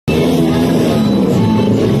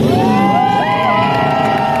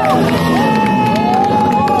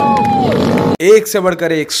एक से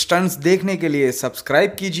बढ़कर एक स्टंट्स देखने के लिए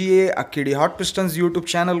सब्सक्राइब कीजिए अक्कीडी हॉट पिस्टन्स यूट्यूब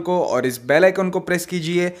चैनल को और इस बेल आइकन को प्रेस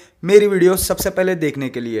कीजिए मेरी वीडियो सबसे पहले देखने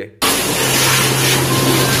के लिए।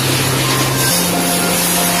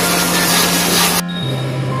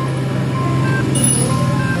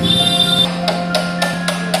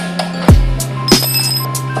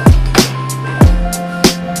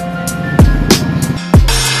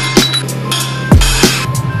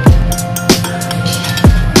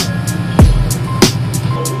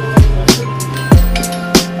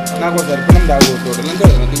 నాకు సరిపడం దాగు టోటల్ అంతా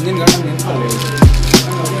ఇంజిన్ గాడి నేను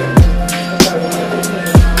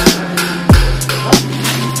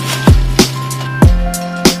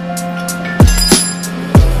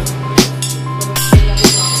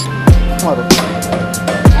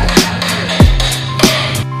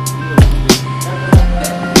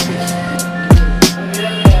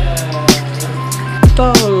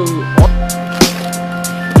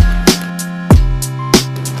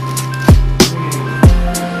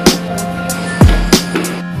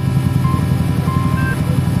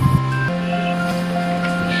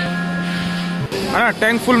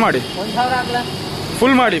ಟ್ಯಾಂಕ್ ಫುಲ್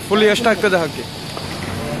ಮಾಡಿ ಫುಲ್ ಎಷ್ಟಾಗ್ತದೆ ಹಾಕಿ।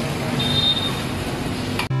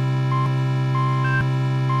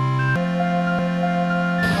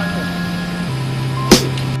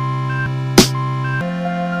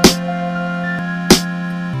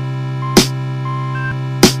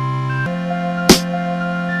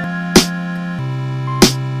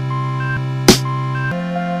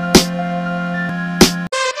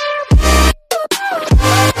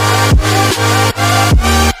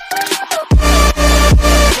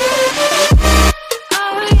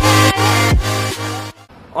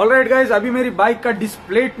 ऑलराइट गाइज, अभी मेरी बाइक का डिस्क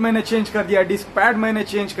प्लेट मैंने चेंज कर दिया, डिस्क पैड मैंने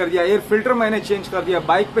चेंज कर दिया, एयर फिल्टर मैंने चेंज कर दिया,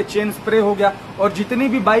 बाइक पे चेन स्प्रे हो गया और जितनी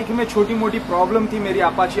भी बाइक में छोटी मोटी प्रॉब्लम थी मेरी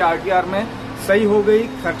अपाची आरटीआर में सही हो गई।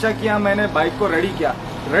 खर्चा किया मैंने, बाइक को रेडी किया।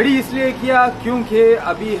 रेडी इसलिए किया क्योंकि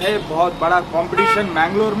अभी है बहुत बड़ा कंपटीशन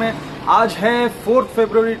मैंगलोर में। आज है 4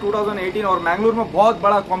 फरवरी 2018 और मैंगलोर में बहुत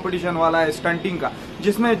बड़ा कंपटीशन वाला है स्टंटिंग का,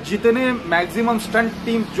 जिसमें जितने मैक्सिमम स्टंट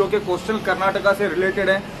टीम जो कि कोस्टल कर्नाटका से रिलेटेड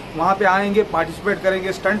है वहां पे आएंगे, पार्टिसिपेट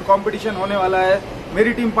करेंगे। स्टंट कंपटीशन होने वाला है,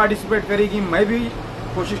 मेरी टीम पार्टिसिपेट करेगी, मैं भी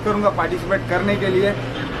कोशिश करूंगा पार्टिसिपेट करने के लिए।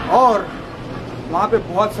 और वहां पे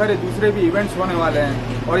बहुत सारे दूसरे भी इवेंट्स होने वाले हैं।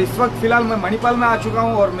 और इस वक्त फिलहाल मैं मणिपाल में आ चुका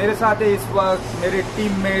हूं और मेरे साथ है इस वक्त मेरे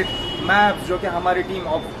टीममेट मैप्स, जो कि हमारी टीम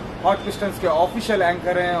हॉट पिस्टन्स के ऑफिशियल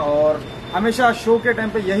एंकर हैं और हमेशा शो के टाइम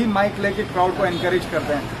पे यही माइक लेके क्राउड को एनकरेज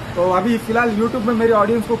करते हैं। तो अभी फिलहाल यूट्यूब में मेरे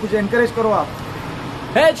ऑडियंस को कुछ एनकरेज करो आप।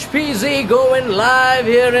 HPZ going live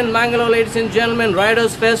here in Mangalore, ladies and gentlemen.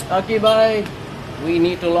 Riders Fest. Aki bhai, we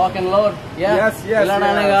need to lock and load. Yeah. Yes.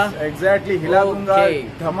 Exactly. हिला दूंगा,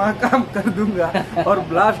 धमाका कर दूंगा और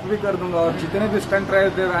ब्लास्ट भी कर दूंगा और जितने भी स्टंट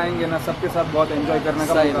राइडर आएंगे ना सबके साथ बहुत एंजॉय करने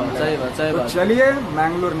का मौका मिलेगा। सही बात। चलिए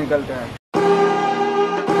मैंगलोर निकलते हैं।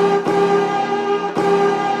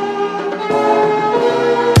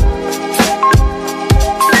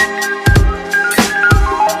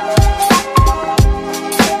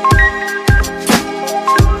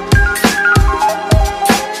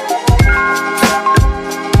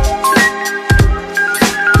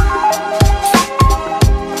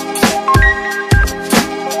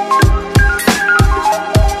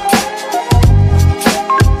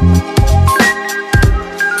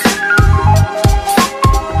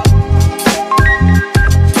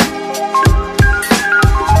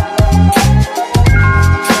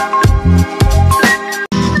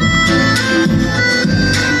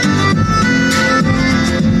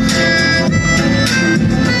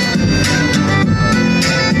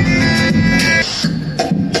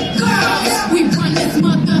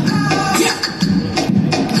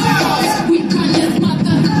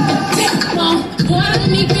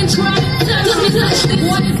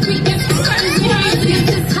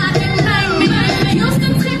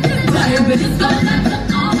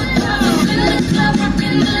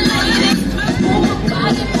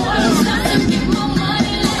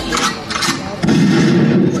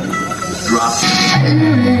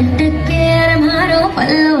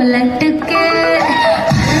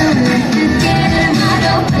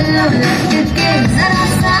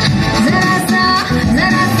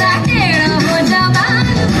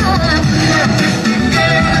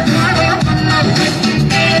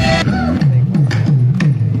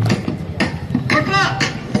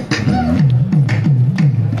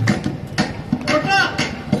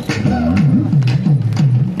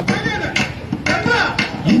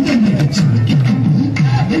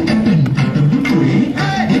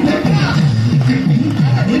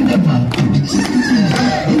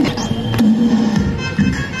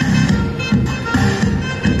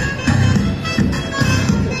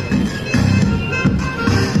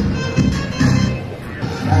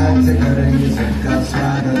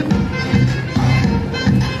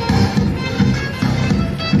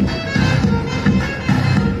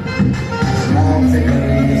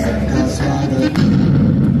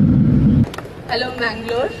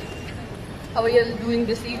 tutorial doing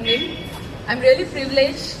this evening. I'm really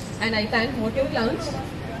privileged and I thank Motoclowns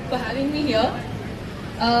for having me here.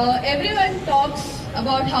 Everyone talks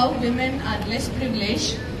about how women are less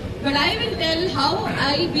privileged, but I will tell how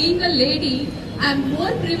I, being a lady, am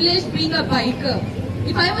more privileged being a biker.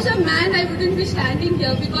 If I was a man, I wouldn't be standing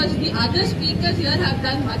here because the other speakers here have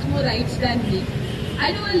done much more rides than me.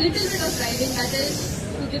 I do a little bit of riding, that is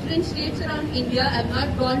to different states around India. I have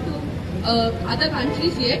not gone to other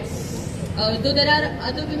countries yet, though there are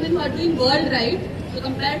other women who are doing world ride, so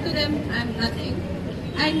compared to them, I am nothing.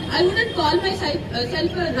 And I wouldn't call myself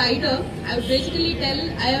a rider. I would basically tell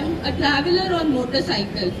I am a traveler on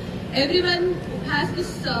motorcycle. Everyone has this,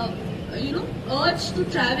 urge to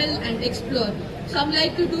travel and explore. Some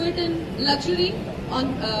like to do it in luxury,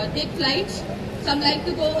 take flights. Some like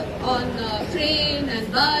to go on train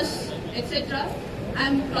and bus, etc.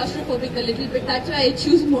 I'm claustrophobic a little bit. That's why I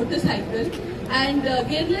choose motorcycle. And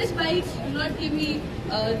gearless bikes do not give me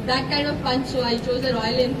that kind of punch, so I chose a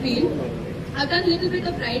Royal Enfield. I've done a little bit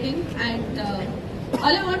of riding, and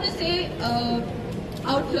all I want to say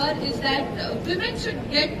out here is that women should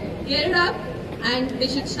get geared up and they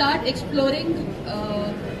should start exploring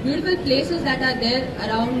beautiful places that are there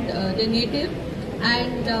around their native,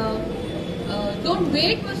 and don't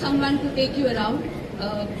wait for someone to take you around.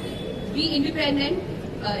 Be independent,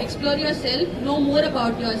 explore yourself, know more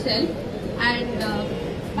about yourself, and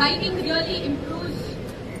biking really improves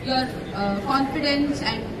your confidence,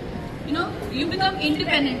 and you become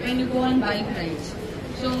independent when you go on bike rides.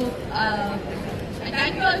 So I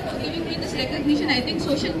thank you all for giving me this recognition. I think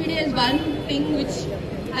social media is one thing which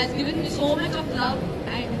has given me so much of love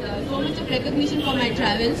and so much of recognition for my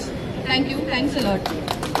travels. Thank you. Thanks a lot.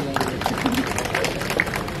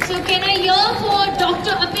 So can I hear for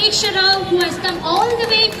Dr. Apeksha Rao, who has come all the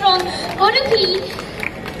way from Udupi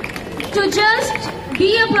to just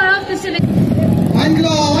be a part of this event.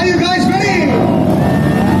 Mangalore, are you guys ready?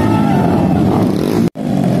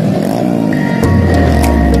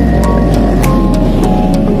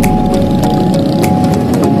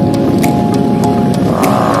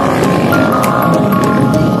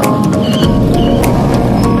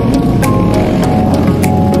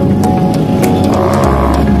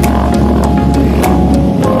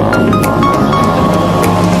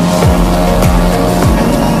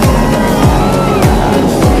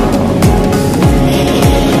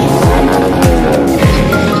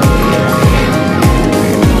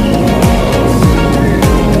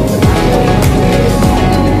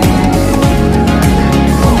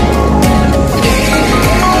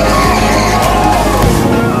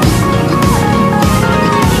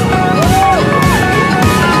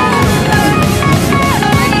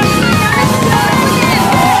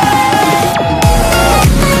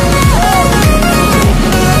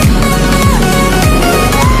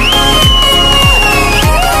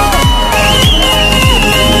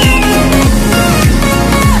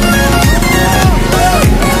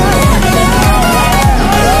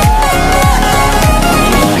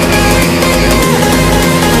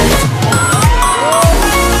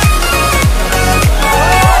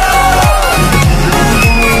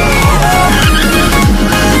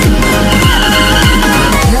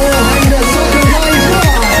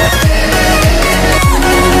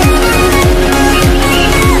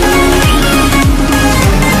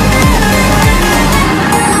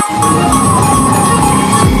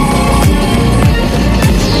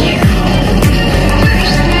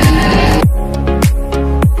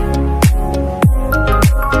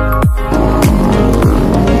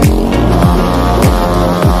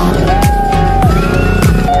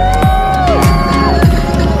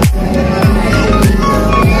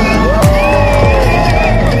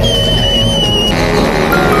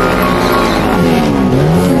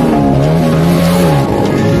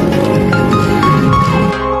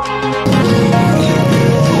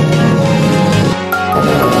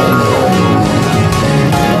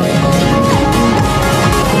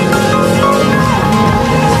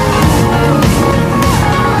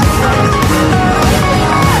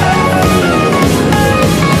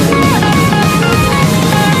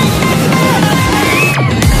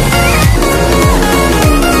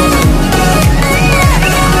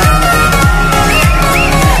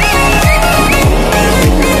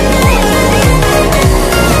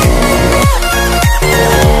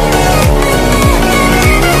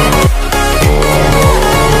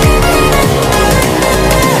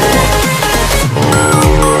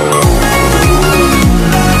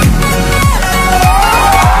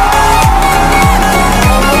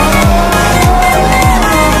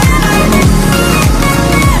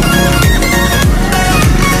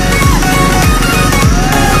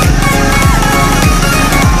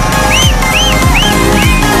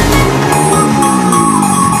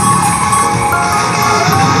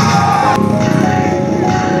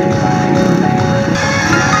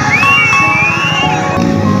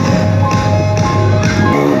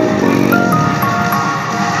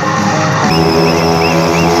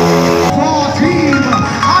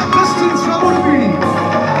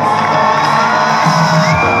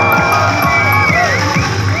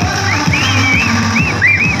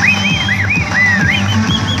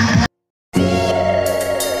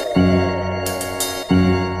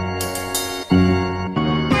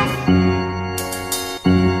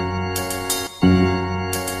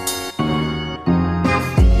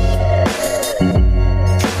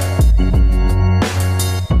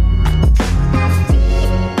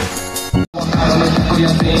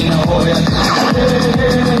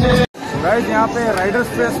 Guys यहाँ पे Riders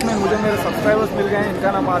fest में मुझे मेरे subscribers मिल गए हैं।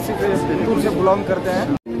 इनका नाम आसिफ है, बिल्कुल से बिलोंग करते हैं।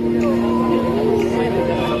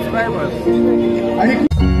 सब्सक्राइबर्स